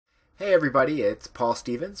Hey everybody, it's Paul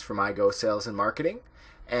Stevens from iGo Sales and Marketing,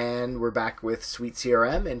 and we're back with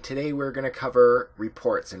SuiteCRM, and today we're going to cover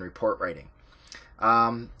reports and report writing.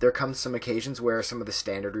 There comes some occasions where some of the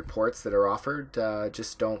standard reports that are offered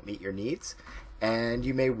just don't meet your needs, and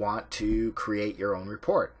you may want to create your own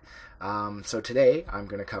report. So today I'm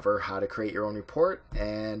going to cover how to create your own report,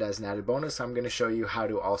 and as an added bonus I'm going to show you how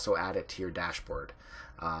to also add it to your dashboard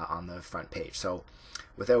on the front page. So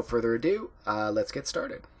without further ado, let's get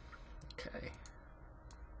started. Okay.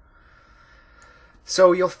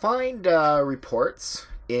 So you'll find reports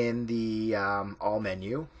in the All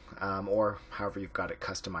menu, or however you've got it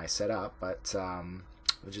customized set up, but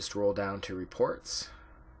we'll just roll down to Reports.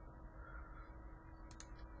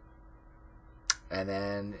 And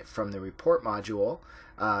then from the Report module,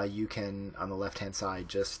 you can, on the left-hand side,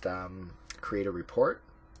 just create a report.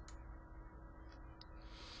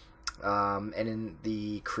 And in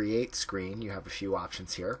the Create screen, you have a few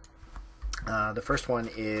options here. The first one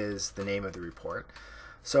is the name of the report.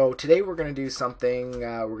 So today we're going to do something,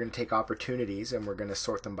 we're going to take opportunities and we're going to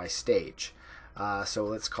sort them by stage. So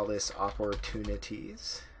let's call this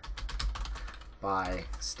Opportunities by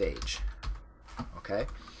Stage. Okay.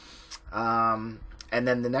 And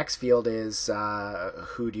then the next field is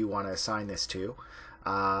who do you want to assign this to?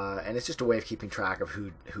 And it's just a way of keeping track of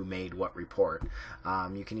who made what report.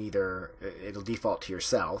 You can either, it'll default to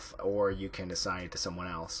yourself, or you can assign it to someone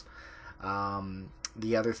else.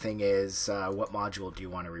 The other thing is what module do you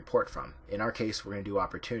want to report from? In our case, we're going to do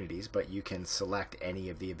opportunities, but you can select any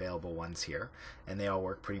of the available ones here, and they all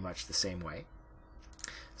work pretty much the same way.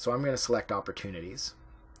 So I'm going to select opportunities,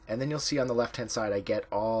 and then you'll see on the left hand side I get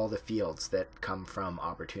all the fields that come from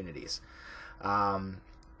opportunities. You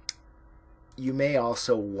may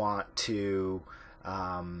also want to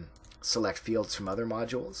select fields from other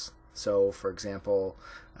modules. So for example,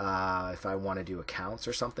 if I want to do accounts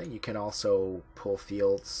or something, you can also pull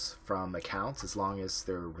fields from accounts as long as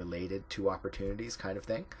they're related to opportunities, kind of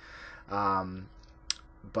thing.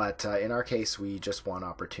 But in our case, we just want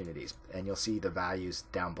opportunities, and you'll see the values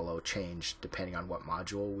down below change depending on what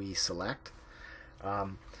module we select.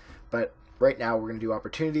 But right now we're going to do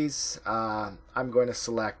opportunities. I'm going to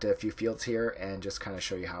select a few fields here and just kind of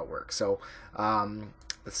show you how it works. So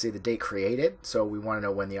let's see the date created. So we want to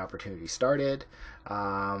know when the opportunity started.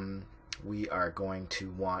 We are going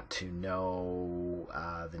to want to know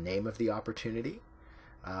the name of the opportunity.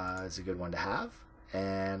 Is a good one to have.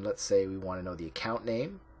 And let's say we want to know the account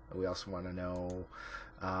name. We also want to know,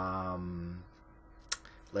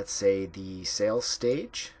 let's say, the sales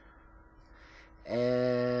stage.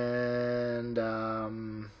 And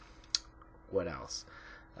what else?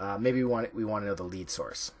 Maybe we want to know the lead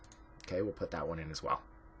source. Okay, we'll put that one in as well.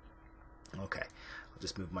 Okay, I'll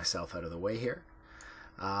just move myself out of the way here.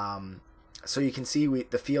 So you can see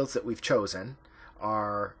the fields that we've chosen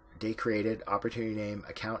are date created, opportunity name,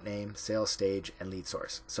 account name, sales stage, and lead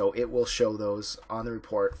source. So it will show those on the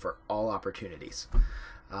report for all opportunities.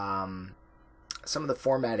 Some of the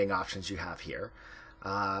formatting options you have here.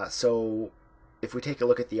 So if we take a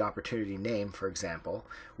look at the opportunity name, for example,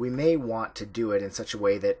 we may want to do it in such a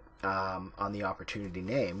way that on the opportunity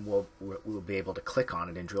name, we'll be able to click on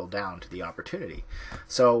it and drill down to the opportunity.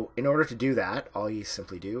 So in order to do that, all you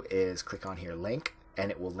simply do is click on here, link,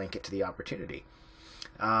 and it will link it to the opportunity.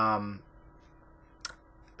 Some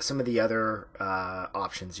of the other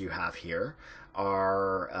options you have here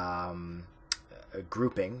are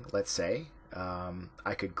grouping, let's say.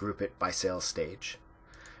 I could group it by sales stage,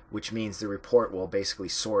 which means the report will basically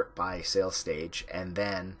sort by sales stage, and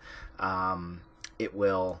then it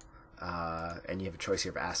will, and you have a choice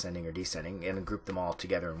here of ascending or descending, and group them all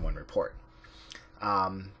together in one report.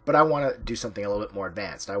 But I want to do something a little bit more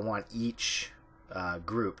advanced. I want each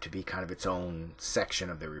group to be kind of its own section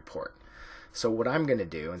of the report. So what I'm going to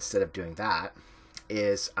do, instead of doing that,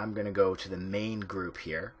 is I'm going to go to the main group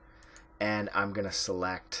here, and I'm going to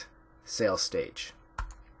select sales stage.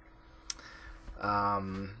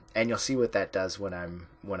 And you'll see what that does when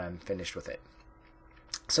I'm finished with it.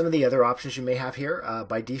 Some of the other options you may have here,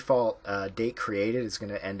 by default, date created is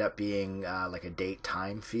going to end up being like a date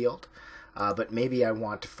time field, but maybe I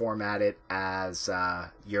want to format it as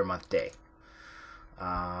year, month, day.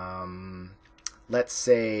 Let's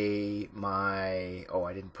say I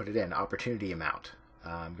didn't put it in, opportunity amount.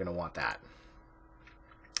 I'm going to want that.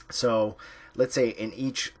 So let's say in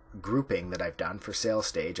each grouping that I've done for sales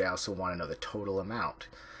stage, I also want to know the total amount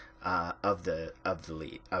of the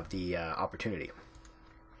opportunity.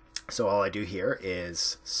 So all I do here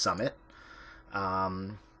is sum it,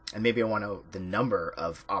 and maybe I want to know the number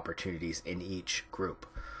of opportunities in each group.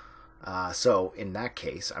 So in that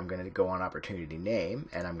case, I'm going to go on opportunity name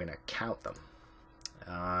and I'm going to count them.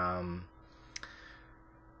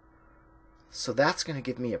 So that's going to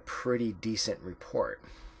give me a pretty decent report.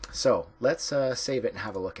 So let's save it and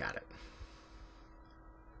have a look at it.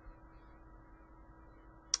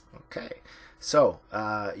 Okay, so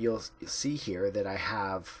you'll see here that I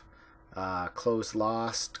have closed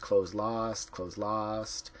lost, closed lost, closed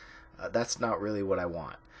lost. That's not really what I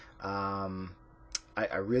want.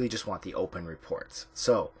 I really just want the open reports.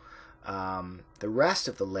 So the rest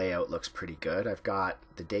of the layout looks pretty good. I've got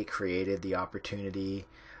the date created, the opportunity,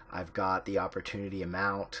 I've got the opportunity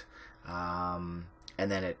amount, and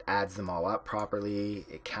then it adds them all up properly.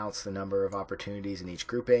 It counts the number of opportunities in each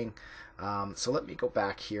grouping. So let me go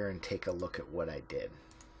back here and take a look at what I did.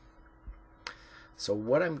 So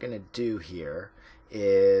what I'm going to do here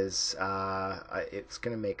is it's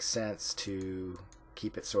going to make sense to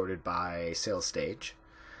keep it sorted by sales stage.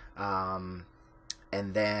 And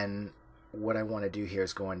then what I want to do here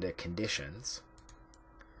is go into conditions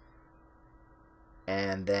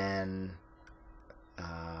and then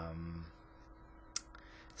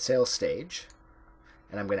sales stage,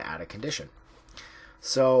 and I'm going to add a condition.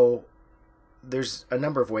 So there's a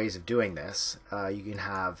number of ways of doing this. You can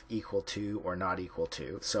have equal to or not equal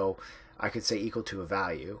to. So I could say equal to a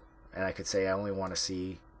value, and I could say I only want to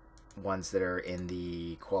see ones that are in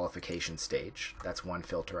the qualification stage. That's one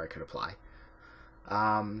filter I could apply.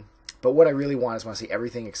 But what I really want is want to see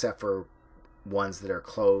everything except for ones that are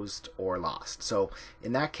closed or lost. So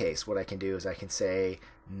in that case, what I can do is I can say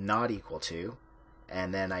not equal to,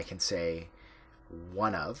 and then I can say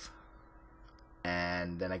one of,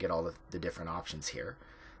 and then I get all the different options here.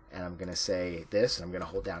 And I'm going to say this, and I'm going to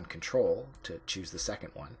hold down Control to choose the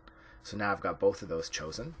second one. So now I've got both of those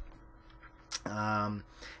chosen.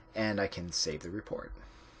 And I can save the report.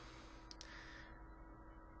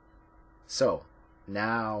 So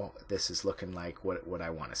now this is looking like what I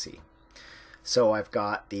want to see. So I've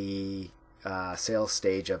got the sales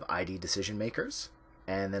stage of ID decision makers,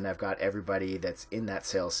 and then I've got everybody that's in that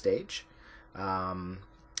sales stage on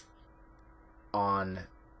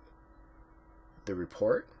the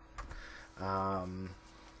report. I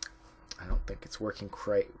don't think it's working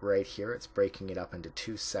quite right here. It's breaking it up into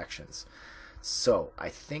two sections. So I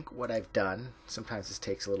think what I've done, sometimes this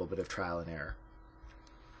takes a little bit of trial and error.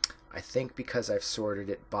 I think because I've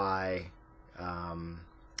sorted it by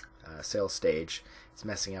sales stage, it's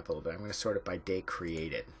messing up a little bit. I'm going to sort it by date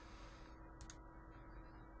created.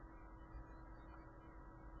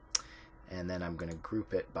 And then I'm going to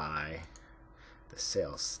group it by the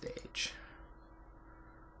sales stage.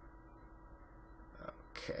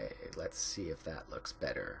 Okay, let's see if that looks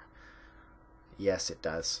better. Yes, it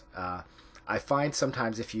does. I find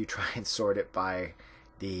sometimes if you try and sort it by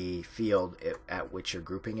the field at which you're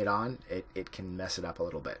grouping it on, it can mess it up a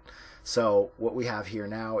little bit. So what we have here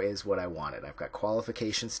now is what I wanted. I've got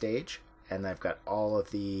qualification stage, and I've got all of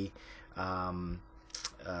the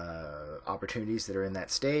opportunities that are in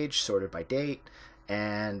that stage sorted by date,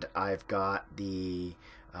 and I've got the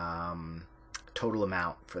total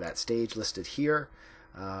amount for that stage listed here.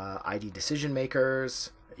 ID decision makers,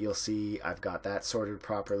 you'll see I've got that sorted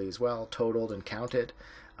properly as well, totaled and counted.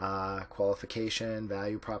 Qualification,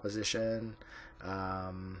 value proposition,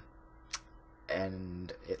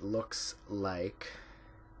 and it looks like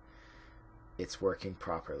it's working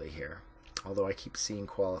properly here. Although I keep seeing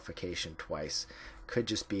qualification twice. Could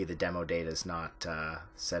just be the demo data is not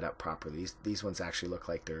set up properly. These ones actually look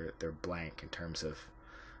like they're blank in terms of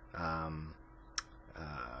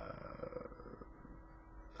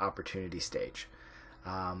opportunity stage.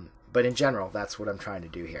 But in general, that's what I'm trying to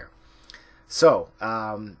do here. So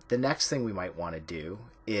the next thing we might want to do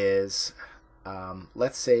is,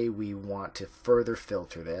 let's say we want to further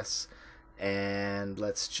filter this, and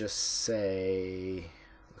let's just say,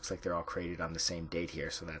 looks like they're all created on the same date here,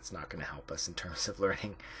 so that's not going to help us in terms of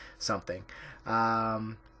learning something.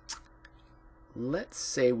 Let's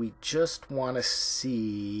say we just want to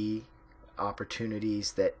see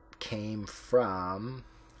opportunities that came from,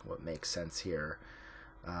 what makes sense here,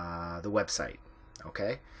 the website.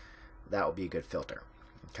 Okay, that will be a good filter.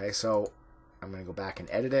 Okay, so I'm going to go back and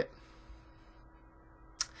edit it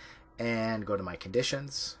and go to my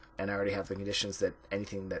conditions, and I already have the conditions that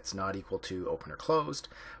anything that's not equal to open or closed,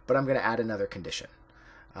 but I'm going to add another condition.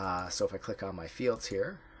 So if I click on my fields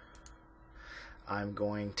here, I'm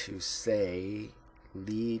going to say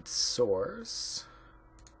lead source,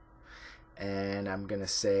 and I'm going to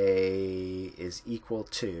say is equal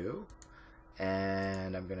to,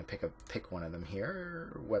 and I'm going to pick one of them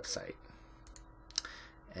here, website,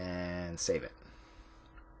 and save it.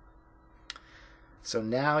 So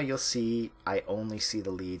now you'll see I only see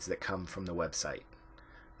the leads that come from the website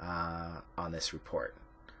on this report,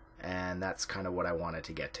 and that's kind of what I wanted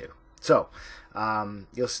to get to. So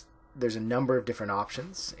there's a number of different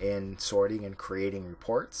options in sorting and creating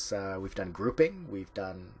reports. We've done grouping, we've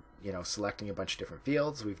done selecting a bunch of different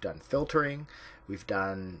fields, we've done filtering, we've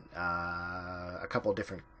done a couple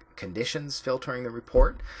different conditions filtering the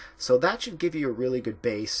report. So that should give you a really good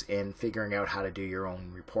base in figuring out how to do your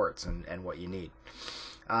own reports and what you need.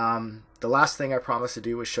 The last thing I promised to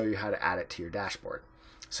do was show you how to add it to your dashboard.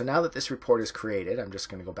 So now that this report is created, I'm just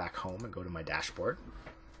going to go back home and go to my dashboard.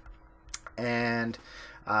 And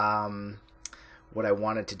what I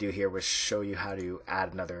wanted to do here was show you how to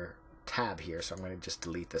add another tab here. So I'm going to just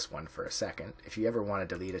delete this one for a second. If you ever want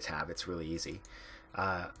to delete a tab, it's really easy.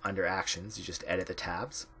 Under Actions, you just edit the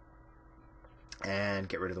tabs and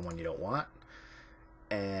get rid of the one you don't want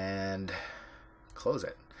and close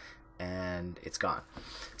it, and it's gone.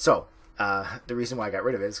 So the reason why I got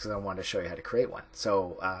rid of it is because I wanted to show you how to create one.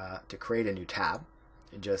 So to create a new tab,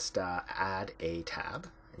 you just add a tab.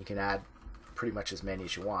 You can add pretty much as many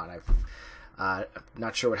as you want. I'm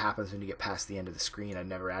not sure what happens when you get past the end of the screen. I've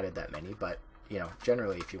never added that many, but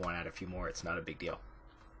generally if you want to add a few more, it's not a big deal.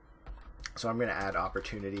 So I'm going to add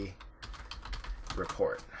opportunity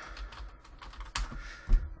report.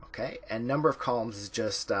 Okay, and number of columns is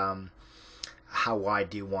just how wide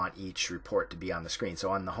do you want each report to be on the screen.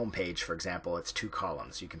 So on the home page, for example, it's 2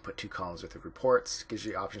 columns. You can put 2 columns with the reports. It gives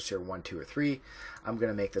you options here, 1, 2, or 3. I'm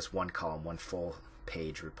going to make this 1 column, 1 full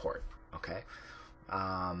page report. Okay,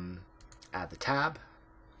 add the tab,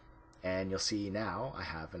 and you'll see now I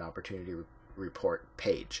have an opportunity report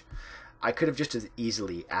page. I could have just as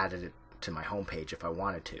easily added it to my home page if I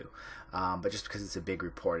wanted to, but just because it's a big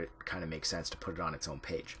report, it kind of makes sense to put it on its own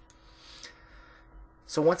page.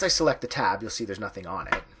 So once I select the tab, you'll see there's nothing on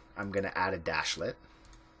it. I'm going to add a dashlet,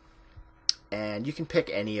 and you can pick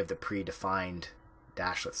any of the predefined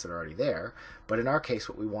dashlets that are already there, but in our case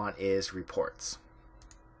what we want is reports.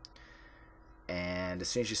 And as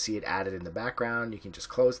soon as you see it added in the background, you can just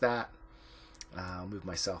close that. I'll move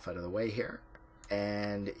myself out of the way here,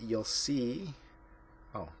 and you'll see,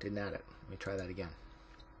 oh, didn't add it. Let me try that again.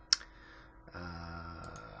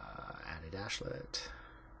 Add a dashlet,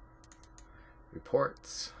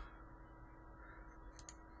 reports,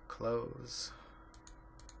 close.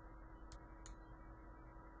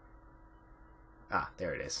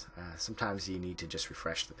 There it is. Sometimes you need to just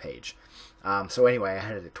refresh the page. So anyway, I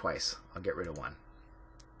added it twice. I'll get rid of one.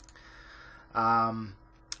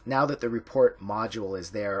 Now that the report module is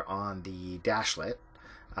there on the dashlet,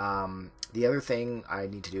 the other thing I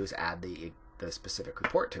need to do is add the specific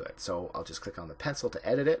report to it. So I'll just click on the pencil to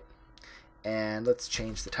edit it, and let's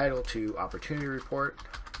change the title to Opportunity Report.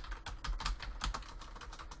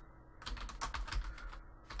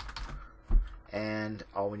 And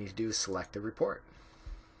all we need to do is select the report.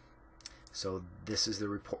 So this is the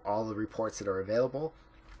report, all the reports that are available.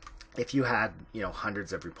 If you had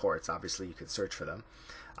hundreds of reports, obviously you could search for them.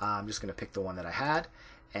 I'm just going to pick the one that I had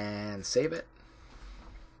and save it.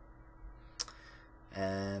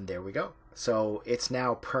 And there we go. So it's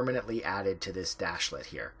now permanently added to this dashlet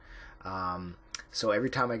here. So every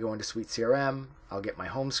time I go into SuiteCRM, I'll get my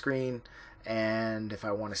home screen, and if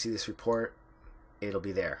I want to see this report, it'll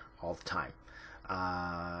be there all the time.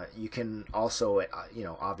 You can also,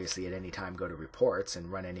 obviously at any time go to reports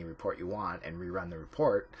and run any report you want and rerun the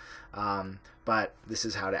report. But this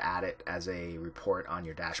is how to add it as a report on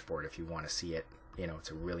your dashboard if you want to see it.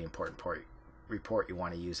 It's a really important report you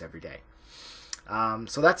want to use every day.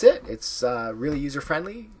 So that's it. It's really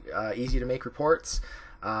user-friendly, easy to make reports.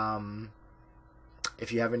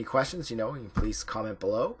 If you have any questions, you can please comment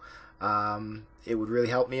below. It would really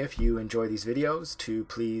help me if you enjoy these videos to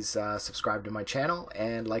please subscribe to my channel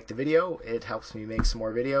and like the video. It helps me make some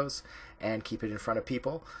more videos and keep it in front of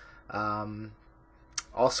people.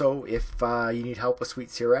 Also, if you need help with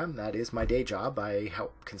SuiteCRM, that is my day job. I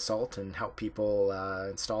help consult and help people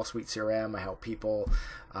install SuiteCRM. I help people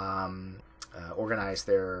organize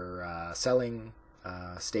their selling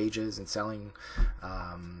stages and selling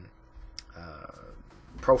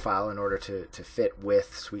profile in order to fit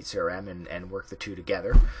with SuiteCRM and work the two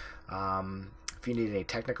together. If you need any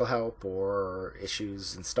technical help or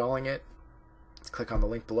issues installing it, click on the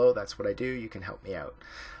link below. That's what I do. You can help me out.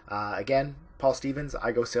 Again, Paul Stevens,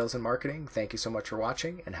 I Go Sales and Marketing. Thank you so much for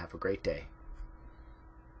watching, and have a great day.